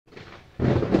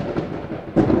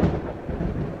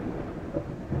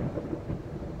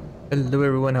Hello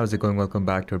everyone, how's it going? Welcome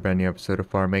back to a brand new episode of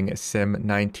Farming Sim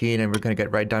 19, and we're gonna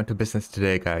get right down to business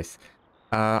today, guys.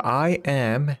 I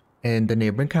am in the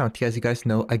neighboring county, as you guys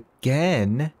know.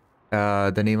 Again,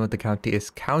 the name of the county is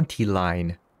County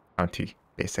Line County,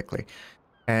 basically.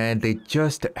 And they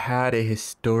just had a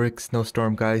historic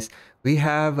snowstorm, guys. We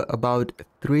have about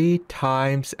 3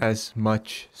 times as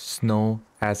much snow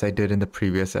as I did in the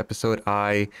previous episode.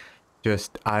 I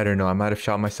don't know, I might have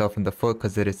shot myself in the foot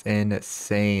because it is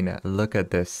insane. Look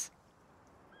at this.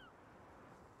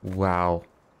 Wow.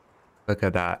 Look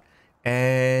at that.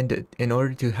 And in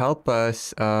order to help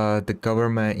us, the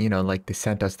government, like they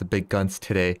sent us the big guns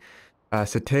today.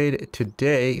 So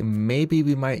today, maybe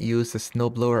we might use a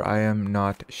snowblower. I am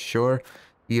not sure.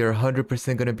 We are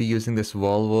 100% going to be using this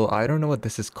Volvo. I don't know what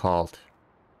this is called.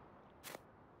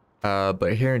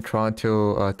 But here in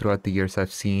Toronto, throughout the years,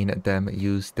 I've seen them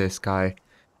use this guy.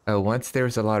 Once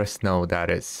there's a lot of snow, that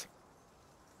is.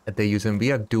 They use them. We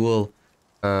have dual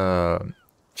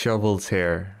shovels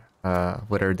here.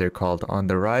 What are they called? On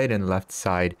the right and left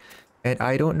side. And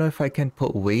I don't know if I can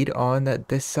put weight on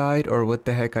this side or what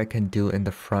the heck I can do in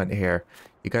the front here.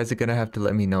 You guys are gonna have to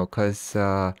let me know because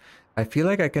I feel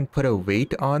like I can put a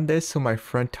weight on this so my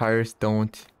front tires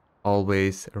don't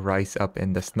always rise up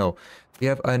in the snow. We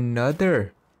have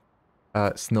another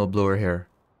snowblower here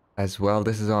as well.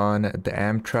 This is on the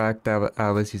Amtrak that I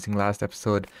was using last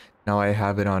episode. Now I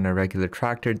have it on a regular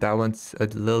tractor. That one's a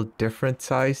little different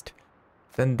sized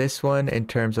than this one in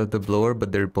terms of the blower,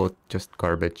 but they're both just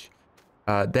garbage.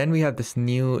 Then we have this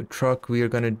new truck. We are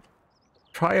going to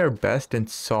try our best and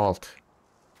salt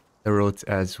the roads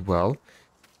as well.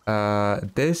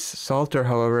 This salter,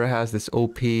 however, has this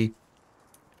OP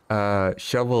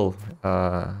shovel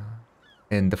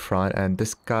in the front, and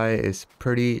this guy is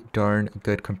pretty darn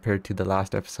good compared to the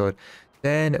last episode.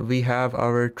 Then we have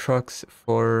our trucks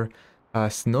for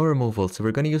snow removal. So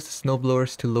we're going to use the snow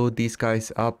blowers to load these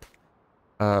guys up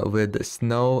with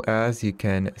snow. As you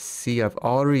can see, I've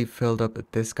already filled up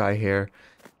this guy here.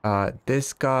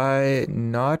 This guy,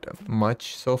 not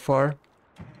much so far.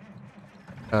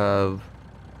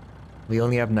 We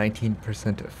only have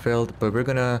 19% filled, but we're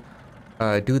gonna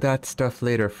do that stuff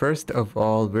later. First of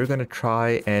all, we're gonna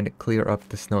try and clear up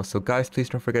the snow. So guys, please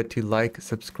don't forget to like,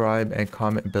 subscribe, and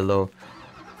comment below.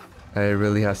 It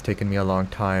really has taken me a long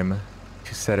time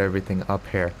to set everything up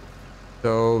here.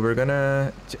 So we're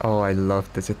gonna... Oh, I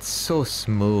love this. It's so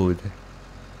smooth.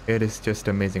 It is just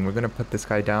amazing. We're gonna put this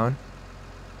guy down.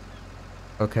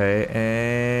 Okay,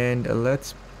 and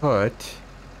let's put...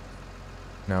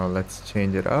 Now let's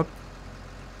change it up.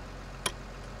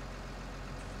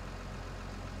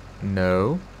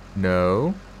 No.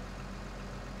 No.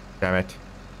 Damn it.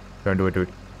 Don't do it, dude.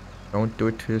 Don't do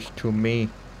it to me.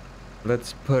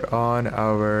 Let's put on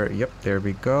our... Yep, there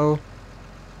we go.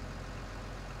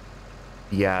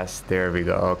 Yes, there we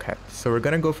go. Okay, so we're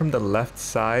gonna go from the left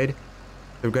side.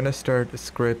 We're gonna start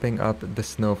scraping up the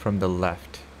snow from the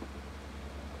left.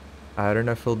 I don't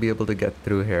know if we'll be able to get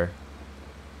through here.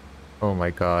 Oh my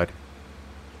god.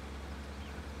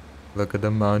 Look at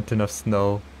the mountain of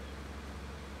snow.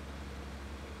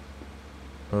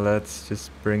 Let's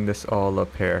just bring this all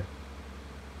up here.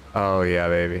 Oh yeah,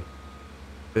 baby.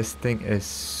 This thing is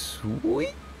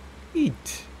sweet.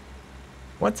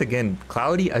 Once again,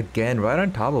 cloudy again, right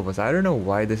on top of us. I don't know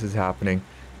why this is happening.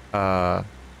 But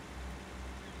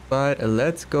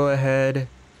let's go ahead.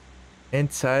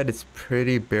 Inside, it's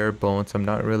pretty bare bones. I'm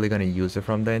not really going to use it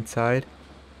from the inside.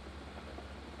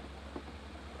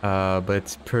 But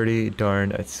it's pretty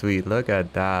darn sweet. Look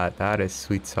at that. That is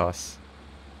sweet sauce.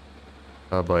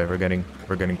 Oh boy, we're getting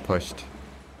pushed.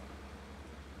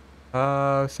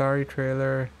 Oh, sorry,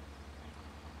 trailer.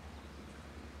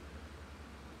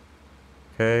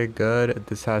 Okay, good.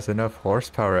 This has enough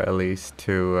horsepower at least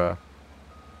to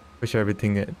push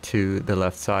everything to the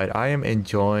left side. I am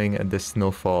enjoying this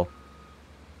snowfall.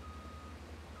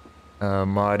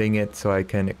 Modding it so I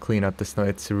can clean up the snow.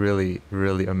 It's really,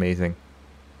 really amazing.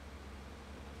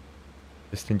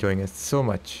 Just enjoying it so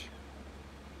much.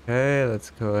 Okay,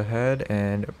 let's go ahead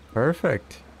and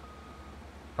perfect.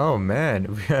 Oh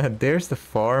man, there's the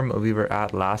farm we were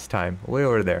at last time, way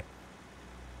over there.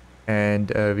 And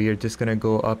we are just gonna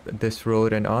go up this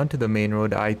road and onto the main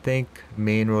road. I think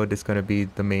main road is gonna be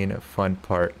the main fun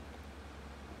part.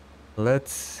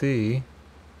 Let's see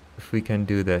if we can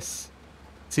do this.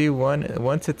 See,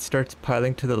 once it starts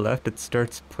piling to the left, it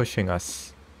starts pushing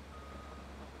us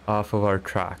off of our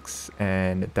tracks,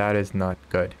 and that is not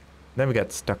good. Then we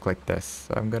get stuck like this.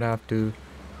 So I'm gonna have to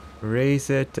raise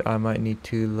it. I might need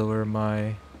to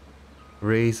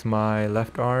raise my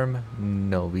left arm.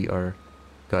 No, we are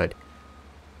good.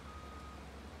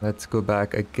 Let's go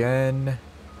back again.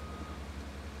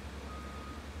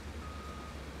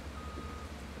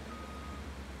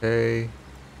 Okay.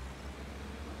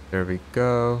 There we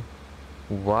go.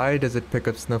 Why does it pick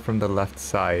up snow from the left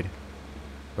side?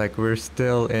 Like we're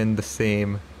still in the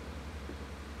same...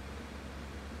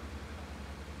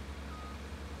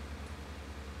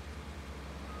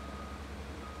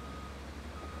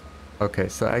 Okay,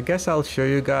 so I guess I'll show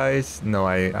you guys. No,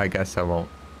 I guess I won't.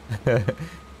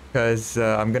 Because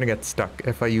I'm gonna get stuck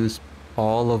if I use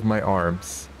all of my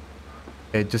arms.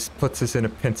 It just puts us in a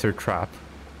pincer trap.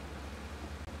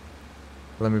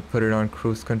 Let me put it on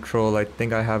cruise control. I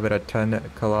think I have it at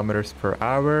 10 kilometers per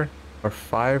hour or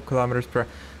 5 kilometers per hour.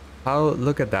 How,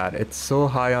 look at that. It's so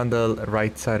high on the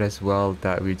right side as well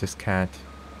that we just can't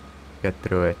get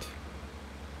through it.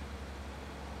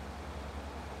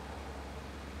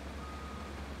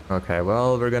 Okay,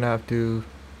 well, we're gonna have to...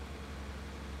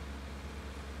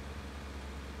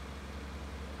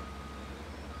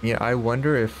 Yeah, I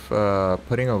wonder if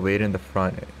putting a weight in the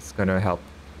front is gonna help.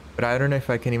 But I don't know if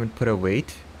I can even put a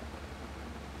weight.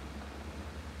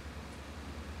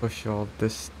 Push all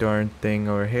this darn thing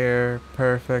over here.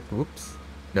 Perfect. Whoops.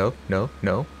 No, no,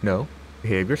 no, no.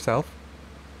 Behave yourself.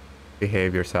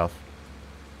 Behave yourself.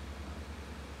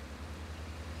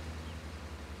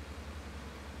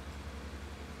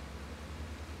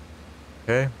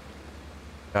 Okay.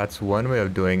 That's one way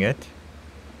of doing it.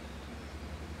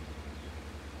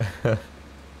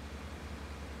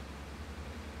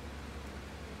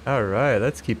 Alright,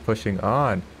 let's keep pushing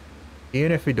on.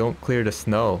 Even if we don't clear the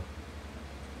snow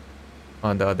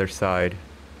on the other side.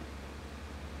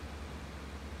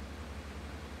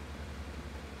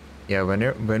 Yeah, when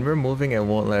we're moving, it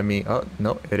won't let me... Oh,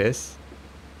 no, it is.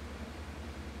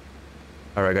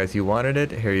 Alright, guys, you wanted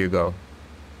it? Here you go.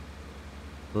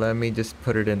 Let me just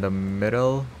put it in the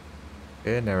middle.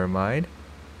 Okay, never mind.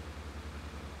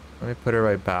 Let me put it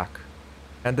right back.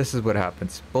 And this is what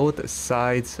happens. Both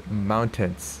sides,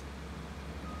 mountains.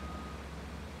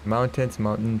 Mountains,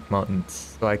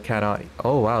 mountains. So I cannot...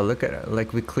 Oh, wow, look at it.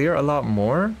 Like, we clear a lot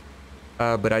more.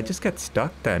 But I just get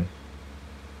stuck then.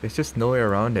 There's just no way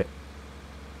around it.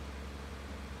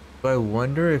 So I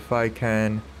wonder if I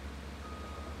can...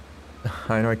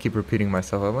 I know I keep repeating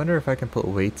myself. I wonder if I can put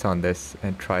weights on this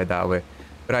and try that way.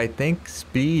 But I think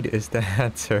speed is the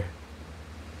answer.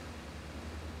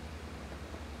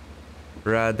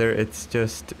 Rather, it's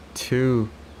just 2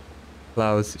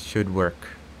 plows should work.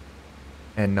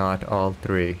 And not all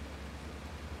 3.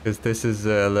 Because this is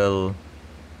a little...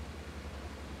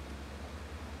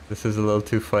 This is a little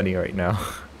too funny right now.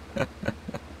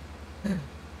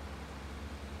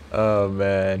 Oh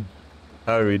man.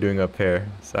 How are we doing up here?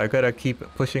 So I gotta keep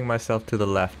pushing myself to the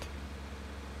left.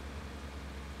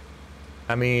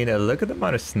 I mean, look at the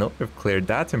amount of snow we've cleared.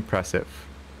 That's impressive.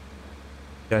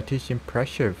 That is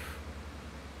impressive.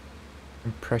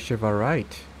 Impressive,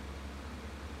 alright.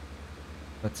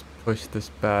 Let's push this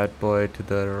bad boy to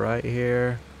the right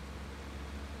here.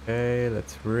 Okay,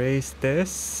 let's raise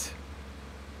this.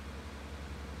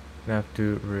 Gonna have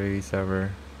to raise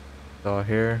our saw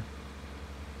here.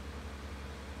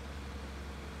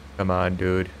 Come on,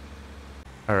 dude.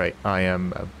 Alright, I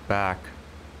am back.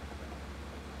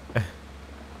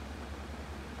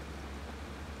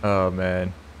 Oh,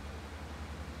 man.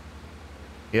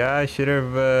 Yeah, I should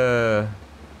have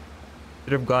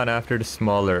gone after the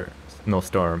smaller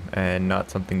snowstorm and not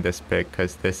something this big,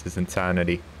 because this is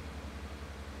insanity.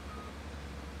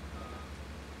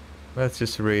 Let's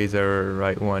just raise our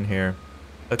right one here.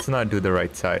 Let's not do the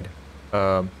right side.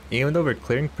 Even though we're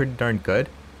clearing pretty darn good,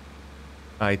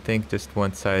 I think just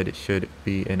one side should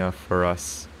be enough for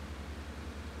us.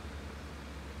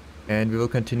 And we will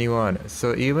continue on.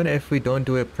 So even if we don't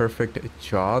do a perfect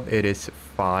job, it is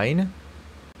fine.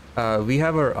 We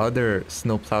have our other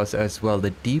snow plows as well.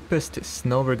 The deepest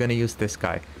snow, we're gonna use this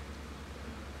guy.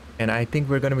 And I think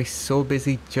we're gonna be so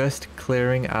busy just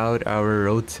clearing out our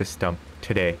road system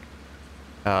today.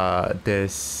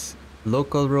 This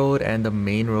local road and the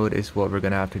main road is what we're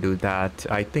gonna have to do. That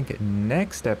I think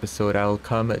next episode I'll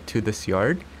come to this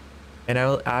yard and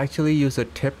I'll actually use a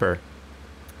tipper,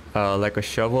 like a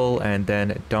shovel, and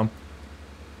then dump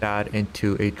that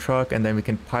into a truck, and then we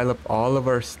can pile up all of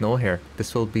our snow here.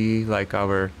 This will be like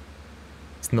our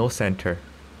snow center,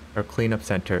 our cleanup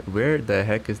center. Where the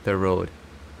heck is the road?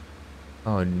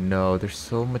 Oh no, there's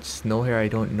so much snow here, I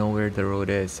don't know where the road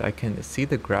is. I can see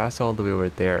the grass all the way over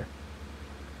there.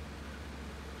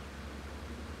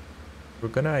 We're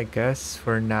gonna, I guess,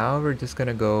 for now, we're just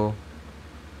gonna go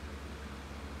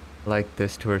like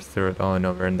this towards the road. Oh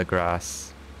no, we're in the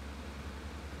grass.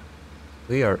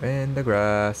 We are in the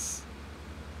grass.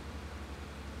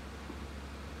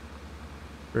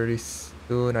 Pretty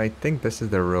soon, I think this is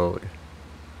the road. You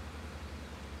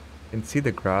can see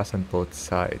the grass on both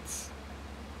sides.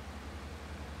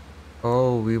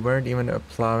 Oh, we weren't even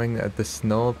plowing the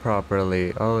snow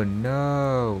properly. Oh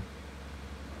no.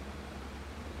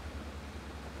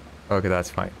 Okay, that's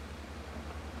fine.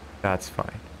 That's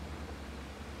fine.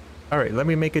 Alright, let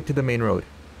me make it to the main road.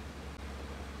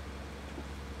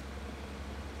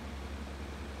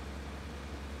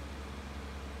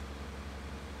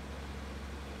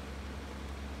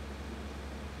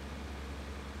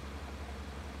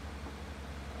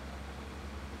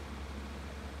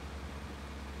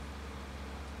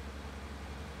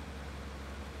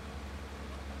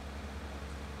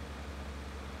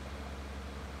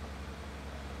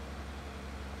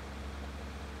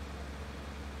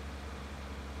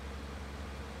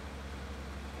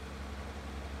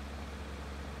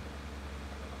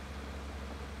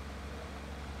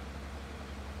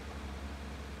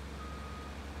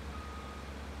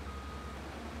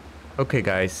 Okay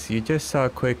guys, you just saw a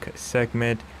quick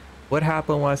segment. What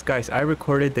happened was, guys, I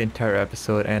recorded the entire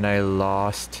episode and I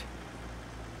lost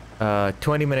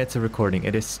 20 minutes of recording.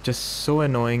 It is just so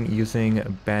annoying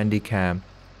using Bandicam.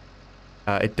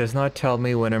 It does not tell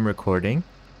me when I'm recording.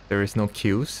 There is no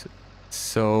cues.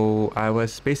 So I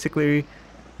was basically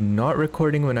not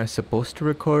recording when I was supposed to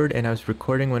record, and I was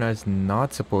recording when I was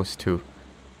not supposed to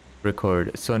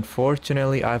record. So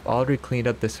unfortunately, I've already cleaned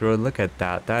up this road. Look at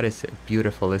that. That is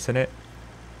beautiful, isn't it?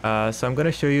 So I'm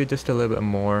gonna show you just a little bit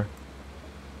more,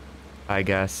 I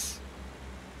guess,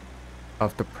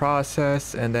 of the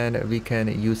process, and then we can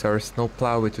use our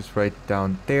snowplow, which is right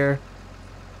down there,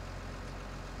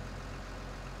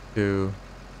 to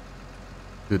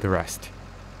do the rest.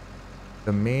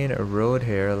 The main road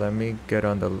here, let me get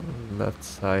on the left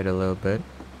side a little bit.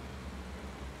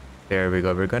 There we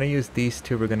go. We're gonna use these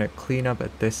two. We're gonna clean up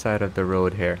at this side of the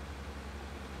road here.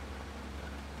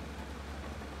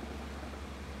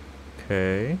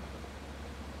 Okay.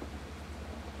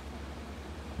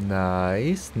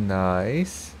 Nice,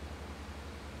 nice.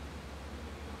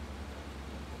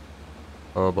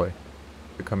 Oh boy.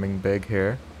 Becoming big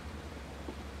here.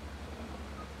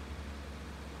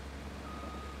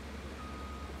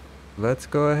 Let's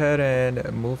go ahead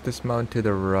and move this mountain to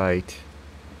the right.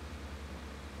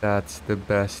 That's the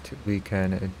best we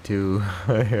can do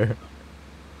here.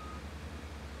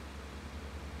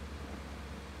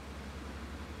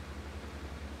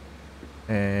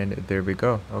 And there we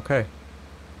go. Okay.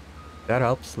 That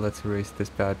helps. Let's raise this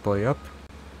bad boy up.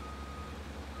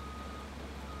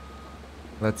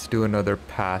 Let's do another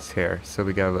pass here. So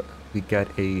we get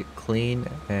a clean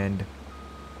and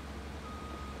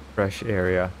fresh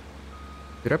area.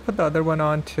 Did I put the other one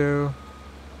on too?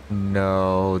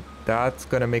 No, that's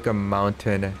gonna make a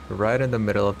mountain right in the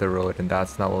middle of the road, and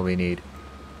that's not what we need.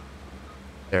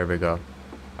 There we go.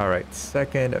 Alright,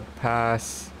 second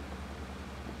pass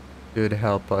should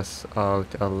help us out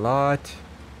a lot.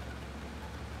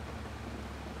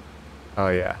 Oh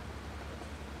yeah.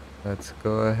 Let's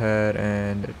go ahead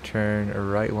and turn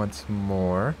right once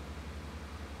more.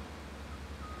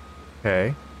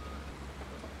 Okay.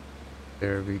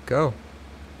 There we go.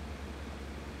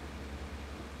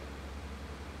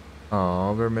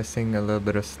 Oh, we're missing a little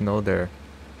bit of snow there.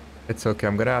 It's okay.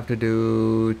 I'm gonna have to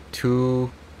do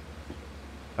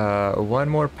one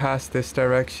more pass this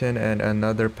direction and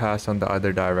another pass on the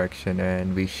other direction,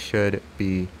 and we should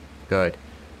be good.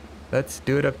 Let's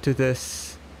do it up to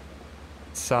this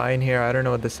sign here. I don't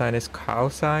know what the sign is. Cow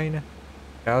sign?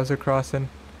 Cows are crossing?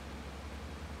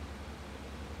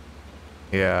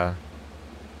 Yeah.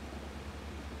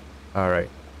 Alright.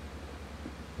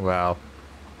 Wow.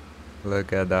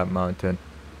 Look at that mountain.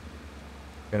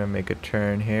 Gonna make a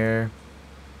turn here.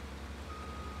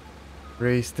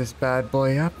 Raise this bad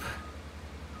boy up.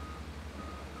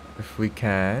 If we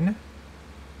can.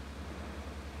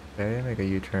 Okay, make a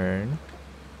U-turn.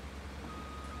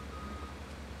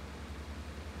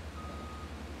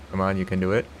 Come on, you can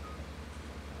do it.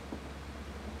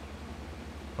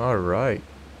 Alright.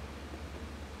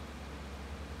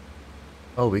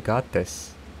 Oh, we got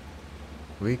this.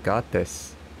 We got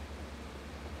this.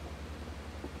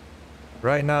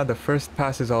 Right now, the first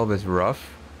pass is always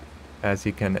rough, as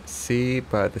you can see,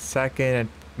 but the second and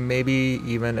maybe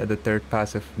even the third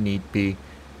pass, if need be,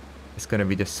 is gonna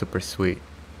be just super sweet.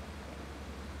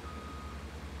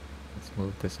 Let's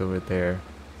move this over there.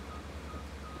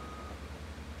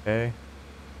 Okay.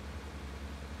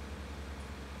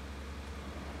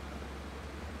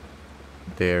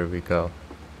 There we go.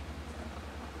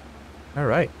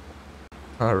 Alright.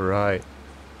 Alright.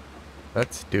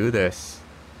 Let's do this.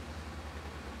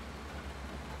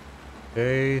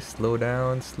 Okay, slow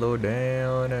down,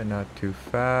 not too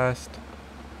fast.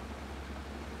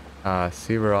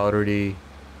 See, we're already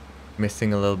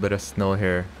missing a little bit of snow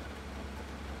here.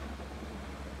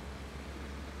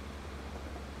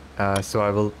 So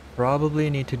I will probably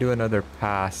need to do another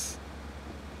pass.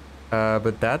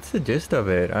 But that's the gist of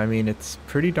it. I mean, it's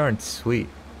pretty darn sweet.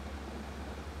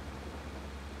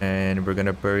 And we're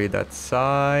gonna bury that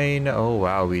sign. Oh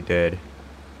wow, we did.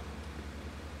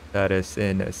 That is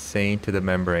insane to the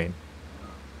membrane.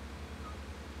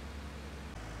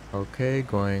 Okay,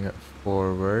 going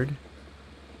forward.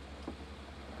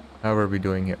 How are we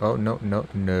doing here? Oh,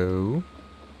 no.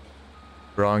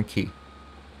 Wrong key.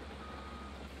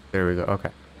 There we go.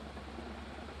 Okay.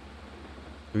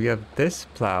 We have this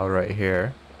plow right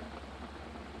here.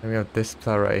 And we have this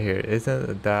plow right here.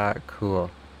 Isn't that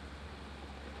cool?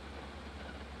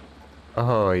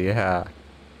 Oh, yeah.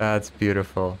 That's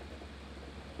beautiful.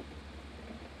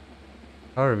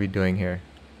 How are we doing here?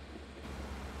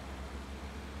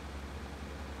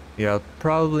 Yeah, I'll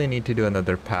probably need to do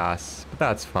another pass, but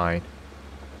that's fine.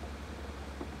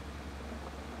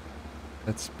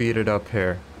 Let's speed it up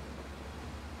here.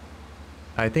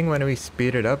 I think when we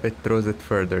speed it up, it throws it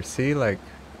further. See, like...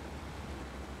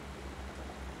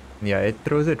 Yeah, it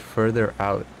throws it further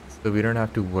out, so we don't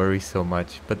have to worry so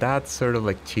much. But that's sort of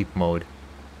like cheap mode.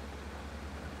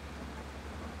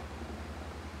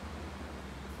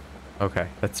 Okay,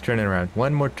 let's turn it around.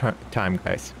 One more time,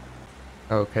 guys.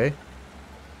 Okay.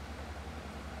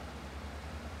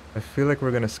 I feel like we're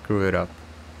gonna screw it up.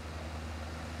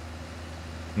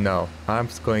 No, I'm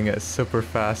just going super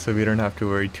fast so we don't have to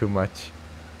worry too much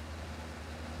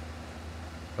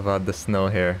about the snow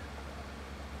here.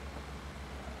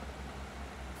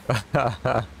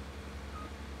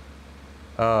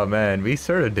 Oh man, we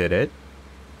sort of did it.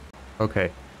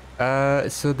 Okay.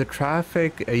 So the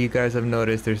traffic, you guys have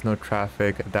noticed there's no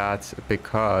traffic. That's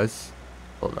because...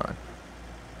 Hold on.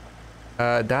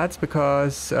 That's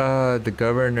because the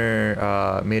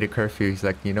governor made a curfew. He's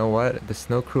like, you know what? The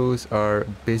snow crews are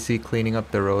busy cleaning up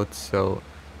the roads, so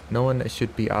no one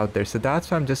should be out there. So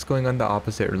that's why I'm just going on the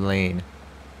opposite lane.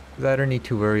 Because I don't need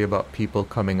to worry about people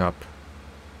coming up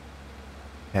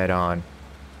head on.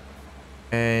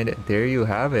 And there you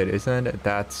have it. Isn't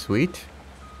that sweet?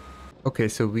 Okay,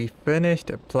 so we finished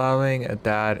plowing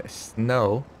that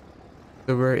snow.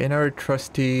 So we're in our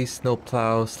trusty snow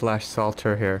plow slash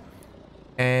salter here.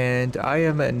 And I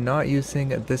am not using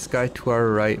this guy to our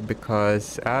right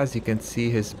because as you can see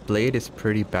his blade is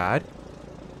pretty bad.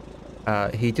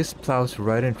 He just plows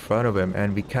right in front of him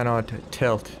and we cannot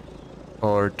tilt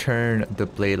or turn the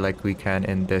blade like we can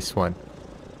in this one.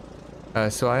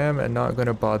 So I am not going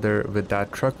to bother with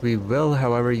that truck. We will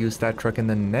however use that truck in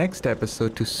the next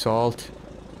episode to salt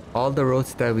all the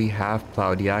roads that we have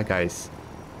plowed. Yeah guys.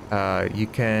 You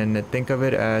can think of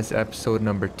it as episode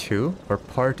number 2 or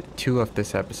part 2 of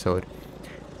this episode.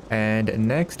 And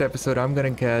next episode I'm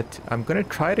gonna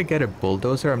try to get a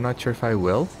bulldozer. I'm not sure if I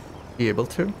will be able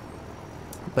to,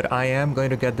 but I am going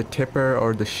to get the tipper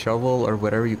or the shovel or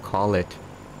whatever you call it.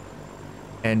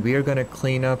 And we are gonna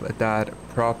clean up that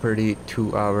property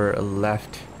to our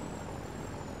left.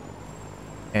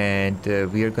 And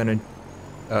we are gonna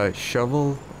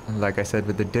shovel, like I said,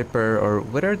 with the dipper or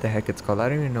whatever the heck it's called. I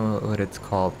don't even know what it's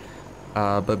called.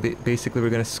 But basically we're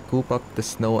gonna scoop up the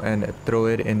snow and throw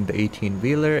it in the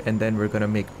 18-wheeler, and then we're gonna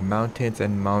make mountains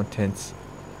and mountains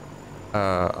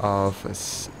of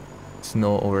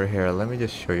snow over here. Let me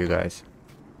just show you guys.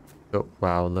 So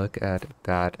wow, look at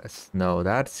that snow.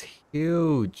 That's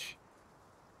huge.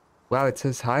 Wow, it's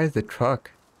as high as the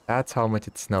truck. That's how much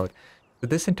it snowed. So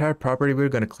this entire property we're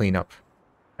gonna clean up.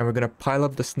 And we're gonna pile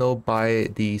up the snow by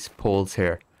these poles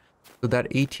here. So that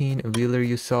 18-wheeler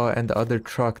you saw and the other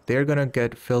truck, they're gonna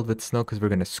get filled with snow because we're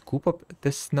gonna scoop up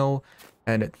this snow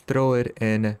and throw it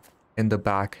in the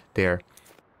back there.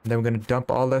 And then we're gonna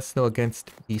dump all that snow against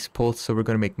these poles, so we're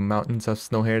gonna make mountains of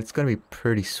snow here. It's gonna be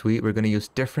pretty sweet. We're gonna use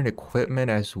different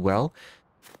equipment as well.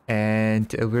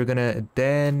 And we're gonna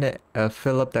then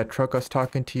fill up that truck I was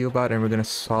talking to you about, and we're gonna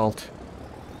salt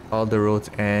all the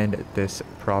roads and this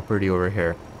property over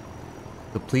here.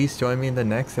 So please join me in the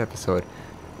next episode.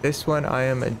 This one I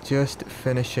am just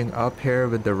finishing up here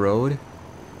with the road.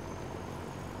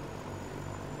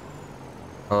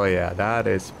 Oh yeah, that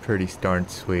is pretty darn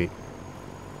sweet.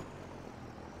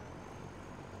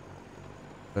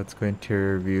 Let's go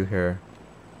interior view here.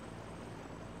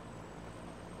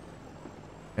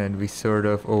 And we sort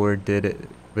of overdid it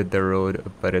with the road,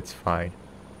 but it's fine.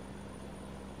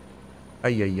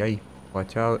 Ay ay ay,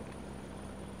 watch out.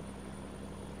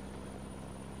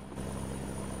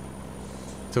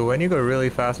 So when you go really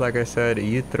fast, like I said,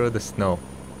 you throw the snow.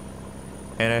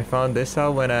 And I found this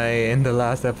out when in the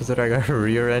last episode, I got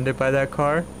rear-ended by that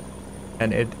car.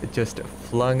 And it just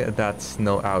flung that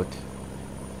snow out.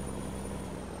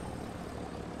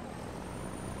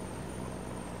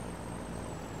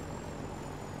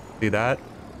 See that?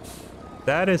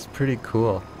 That is pretty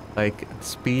cool. Like,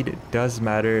 speed does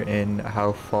matter in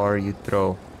how far you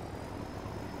throw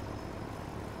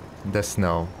the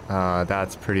snow.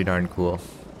 That's pretty darn cool.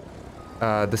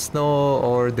 The snow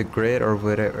or the grit or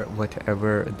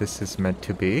whatever this is meant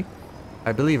to be.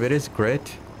 I believe it is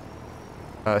grit.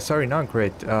 Sorry, not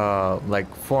grit.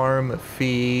 Like farm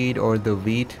feed or the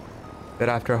wheat that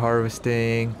after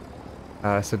harvesting.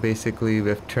 So basically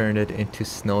we've turned it into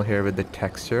snow here with the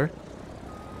texture.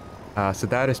 So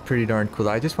that is pretty darn cool.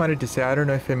 I just wanted to say, I don't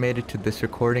know if it made it to this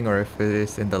recording or if it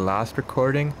is in the last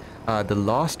recording. The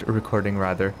lost recording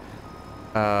rather.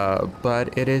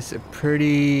 But it is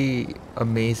pretty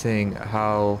amazing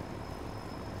how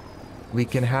we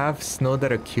can have snow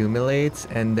that accumulates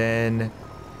and then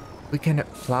we can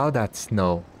plow that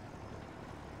snow.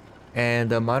 And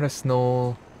the amount of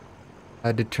snow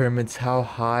determines how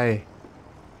high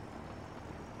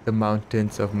the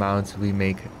mountains of mounds we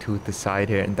make to the side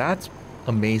here. And that's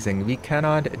amazing. We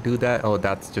cannot do that. Oh,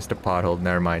 that's just a pothole.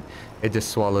 Never mind. It just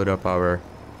swallowed up our...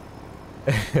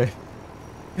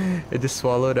 It just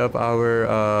swallowed up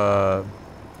our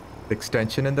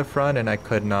extension in the front and I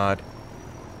could not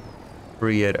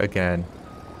free it again.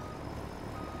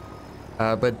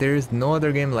 But there's no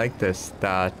other game like this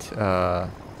that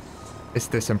is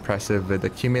this impressive with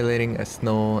accumulating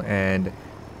snow and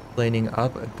planing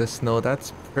up the snow.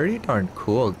 That's pretty darn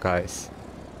cool, guys.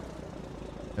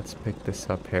 Let's pick this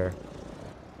up here.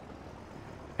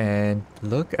 And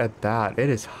look at that. It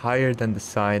is higher than the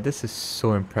sign. This is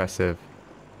so impressive.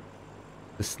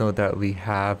 The snow that we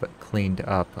have cleaned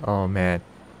up. Oh man.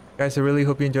 Guys, I really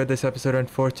hope you enjoyed this episode.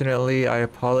 Unfortunately, I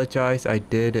apologize. I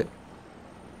did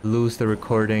lose the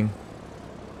recording.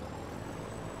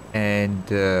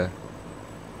 And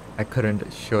I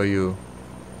couldn't show you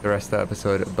the rest of the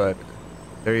episode, but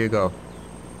there you go.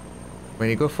 When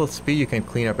you go full speed, you can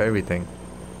clean up everything.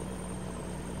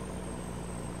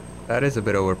 That is a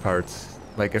bit overpowered.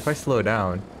 Like, if I slow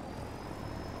down,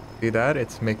 see that?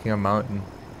 It's making a mountain.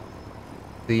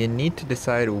 So you need to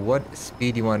decide what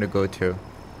speed you want to go to.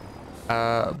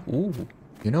 Ooh,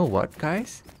 you know what,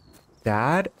 guys?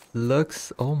 That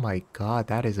looks, oh my god,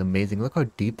 that is amazing. Look how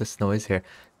deep the snow is here.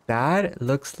 That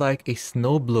looks like a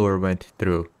snowblower went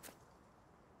through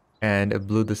and it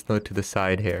blew the snow to the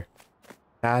side here.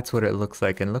 That's what it looks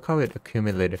like, and look how it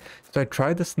accumulated. So I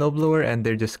tried the snowblower and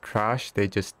they just crashed. They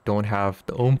just don't have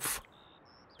the oomph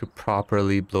to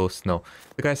properly blow snow.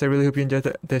 So guys, I really hope you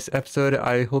enjoyed this episode.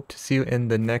 I hope to see you in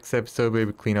the next episode where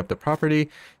we clean up the property.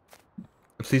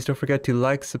 Please don't forget to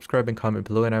like, subscribe, and comment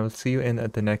below, and I will see you in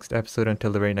the next episode.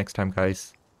 Until the very next time,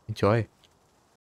 guys. Enjoy.